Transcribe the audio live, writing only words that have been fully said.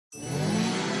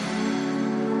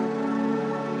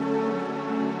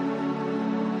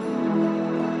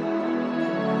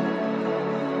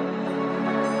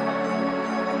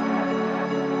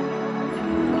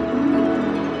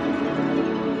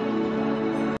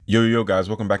Yo guys,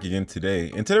 welcome back again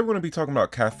today. And today we're going to be talking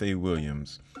about Cathay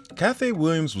Williams. Cathay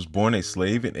Williams was born a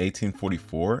slave in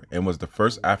 1844 and was the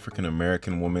first African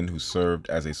American woman who served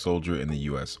as a soldier in the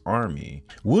U.S. Army.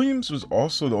 Williams was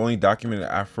also the only documented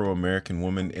Afro-American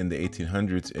woman in the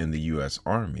 1800s in the U.S.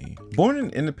 Army. Born in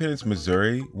Independence,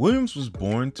 Missouri, Williams was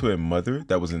born to a mother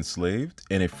that was enslaved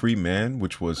and a free man,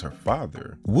 which was her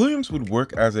father. Williams would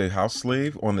work as a house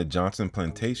slave on the Johnson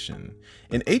plantation.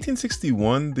 In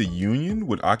 1861, the Union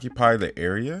would occupy the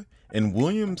area, and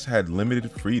Williams had limited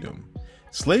freedom.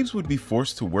 Slaves would be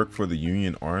forced to work for the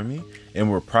Union Army and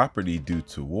were property due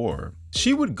to war.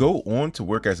 She would go on to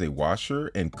work as a washer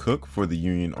and cook for the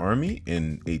Union Army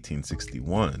in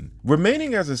 1861.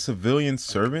 Remaining as a civilian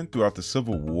servant throughout the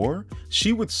Civil War,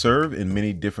 she would serve in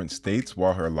many different states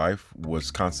while her life was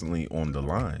constantly on the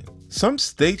line. Some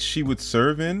states she would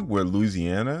serve in were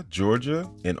Louisiana,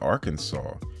 Georgia, and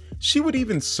Arkansas. She would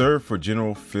even serve for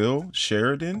General Phil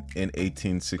Sheridan in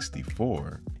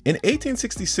 1864. In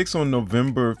 1866, on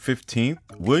November 15th,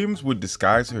 Williams would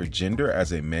disguise her gender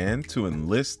as a man to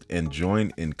enlist and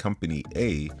join in Company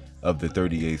A of the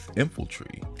 38th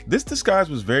Infantry. This disguise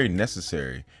was very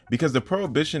necessary because the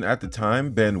prohibition at the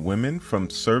time banned women from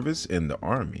service in the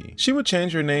army. She would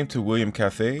change her name to William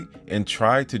Cathay and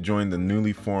try to join the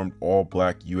newly formed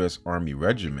all-black U.S. Army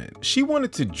Regiment. She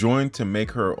wanted to join to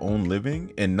make her own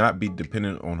living and not be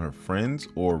dependent on her friends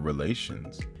or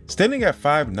relations. Standing at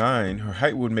 5'9", her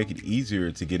height would make it easier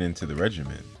to get into the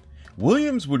regiment.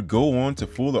 Williams would go on to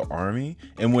fool the army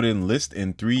and would enlist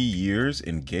in 3 years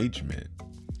engagement.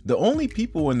 The only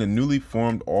people in the newly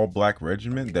formed all-black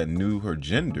regiment that knew her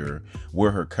gender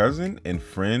were her cousin and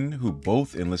friend, who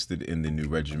both enlisted in the new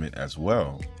regiment as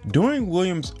well. During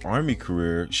Williams' army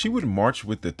career, she would march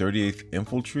with the 38th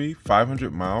Infantry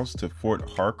 500 miles to Fort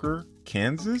Harker,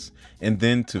 Kansas, and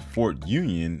then to Fort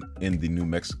Union in the New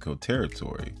Mexico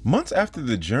territory. Months after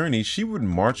the journey, she would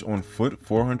march on foot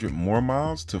 400 more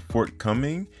miles to Fort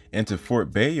Cumming and to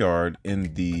Fort Bayard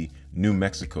in the New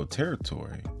Mexico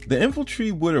territory. The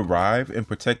infantry would arrive and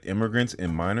protect immigrants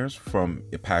and miners from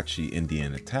Apache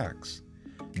Indian attacks.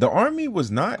 The army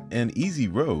was not an easy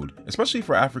road, especially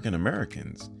for African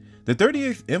Americans. The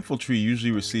 38th Infantry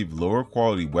usually received lower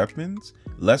quality weapons,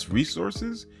 less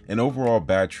resources, and overall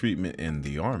bad treatment in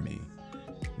the army.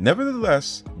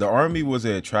 Nevertheless, the army was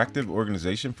an attractive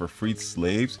organization for freed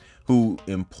slaves whose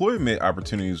employment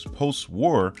opportunities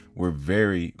post-war were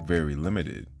very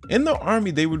limited. In the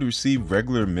army, they would receive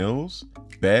regular meals,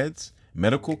 beds,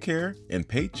 medical care, and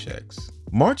paychecks.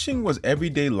 Marching was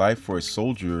everyday life for a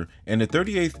soldier, and the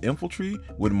 38th Infantry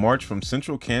would march from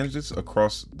central Kansas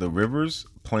across the rivers,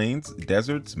 plains,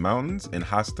 deserts, mountains, and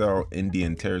hostile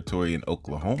Indian territory in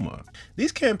Oklahoma.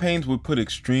 These campaigns would put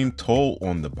extreme toll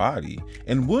on the body,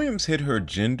 and Williams hid her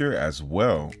gender as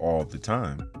well all the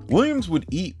time. Williams would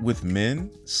eat with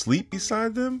men, sleep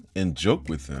beside them, and joke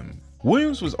with them.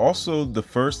 Williams was also the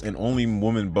first and only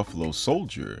woman Buffalo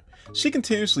Soldier. She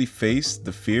continuously faced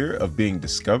the fear of being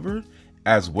discovered,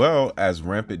 as well as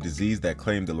rampant disease that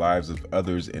claimed the lives of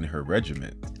others in her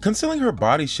regiment. Concealing her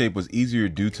body shape was easier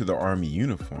due to the army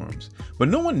uniforms, but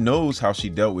no one knows how she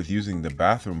dealt with using the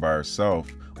bathroom by herself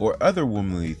or other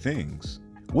womanly things.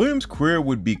 Williams' career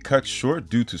would be cut short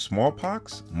due to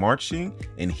smallpox, marching,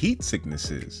 and heat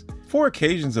sicknesses. 4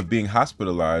 occasions of being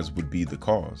hospitalized would be the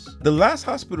cause. The last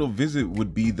hospital visit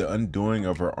would be the undoing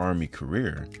of her army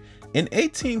career. In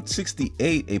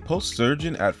 1868, a post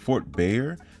surgeon at Fort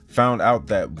Bayard found out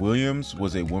that Williams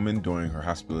was a woman during her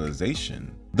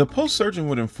hospitalization. The post surgeon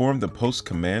would inform the post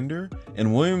commander,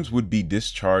 and Williams would be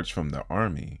discharged from the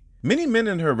army. Many men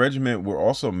in her regiment were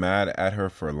also mad at her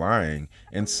for lying,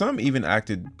 and some even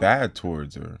acted bad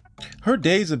towards her. Her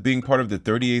days of being part of the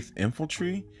 38th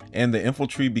Infantry and the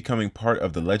infantry becoming part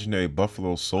of the legendary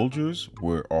Buffalo Soldiers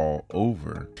were all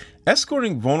over.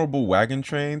 Escorting vulnerable wagon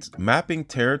trains, mapping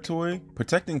territory,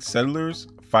 protecting settlers,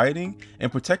 fighting, and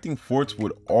protecting forts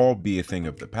would all be a thing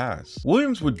of the past.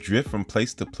 Williams would drift from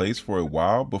place to place for a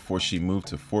while before she moved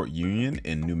to Fort Union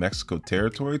in New Mexico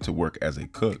territory to work as a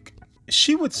cook.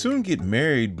 She would soon get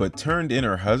married, but turned in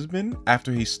her husband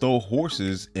after he stole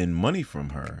horses and money from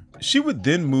her. She would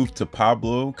then move to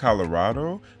Pueblo,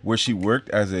 Colorado, where she worked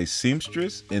as a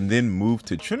seamstress, and then moved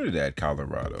to Trinidad,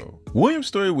 Colorado. Williams'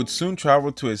 story would soon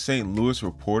travel to a St. Louis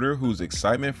reporter whose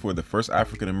excitement for the first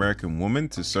African-American woman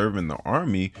to serve in the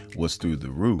army was through the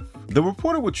roof. The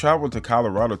reporter would travel to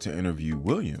Colorado to interview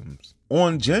Williams.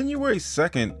 On January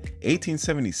 2nd,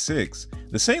 1876,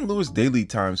 the St. Louis Daily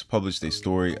Times published a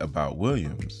story about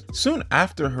Williams. Soon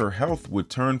after, her health would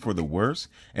turn for the worse,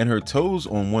 and her toes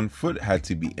on one foot had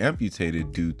to be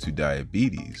amputated due to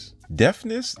diabetes.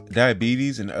 Deafness,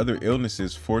 diabetes, and other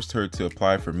illnesses forced her to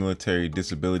apply for military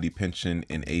disability pension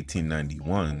in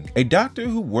 1891. A doctor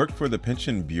who worked for the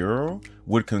Pension Bureau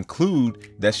would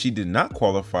conclude that she did not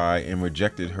qualify and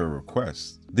rejected her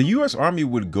request. The U.S. Army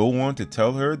would go on to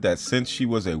tell her that since she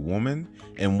was a woman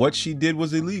and what she did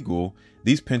was illegal,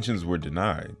 these pensions were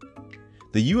denied.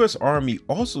 The U.S. Army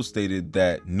also stated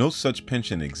that no such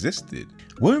pension existed.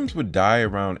 Williams would die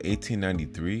around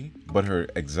 1893, but her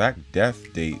exact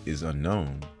death date is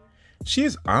unknown. She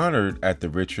is honored at the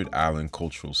Richard Allen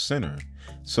Cultural Center.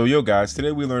 So yo guys,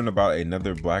 today we learned about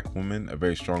another black woman, a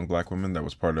very strong black woman that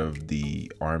was part of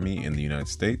the Army in the United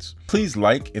States. Please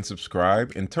like and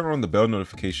subscribe and turn on the bell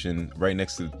notification right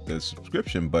next to the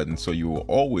subscription button so you will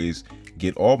always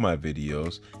get all my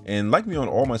videos, and like me on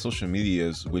all my social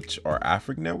medias, which are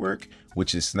Afric Network,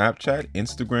 which is Snapchat,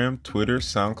 Instagram, Twitter,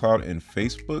 SoundCloud, and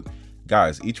Facebook.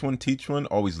 Guys, each one teach one,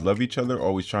 always love each other,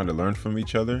 always trying to learn from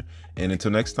each other, and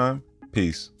until next time,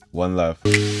 peace, one love.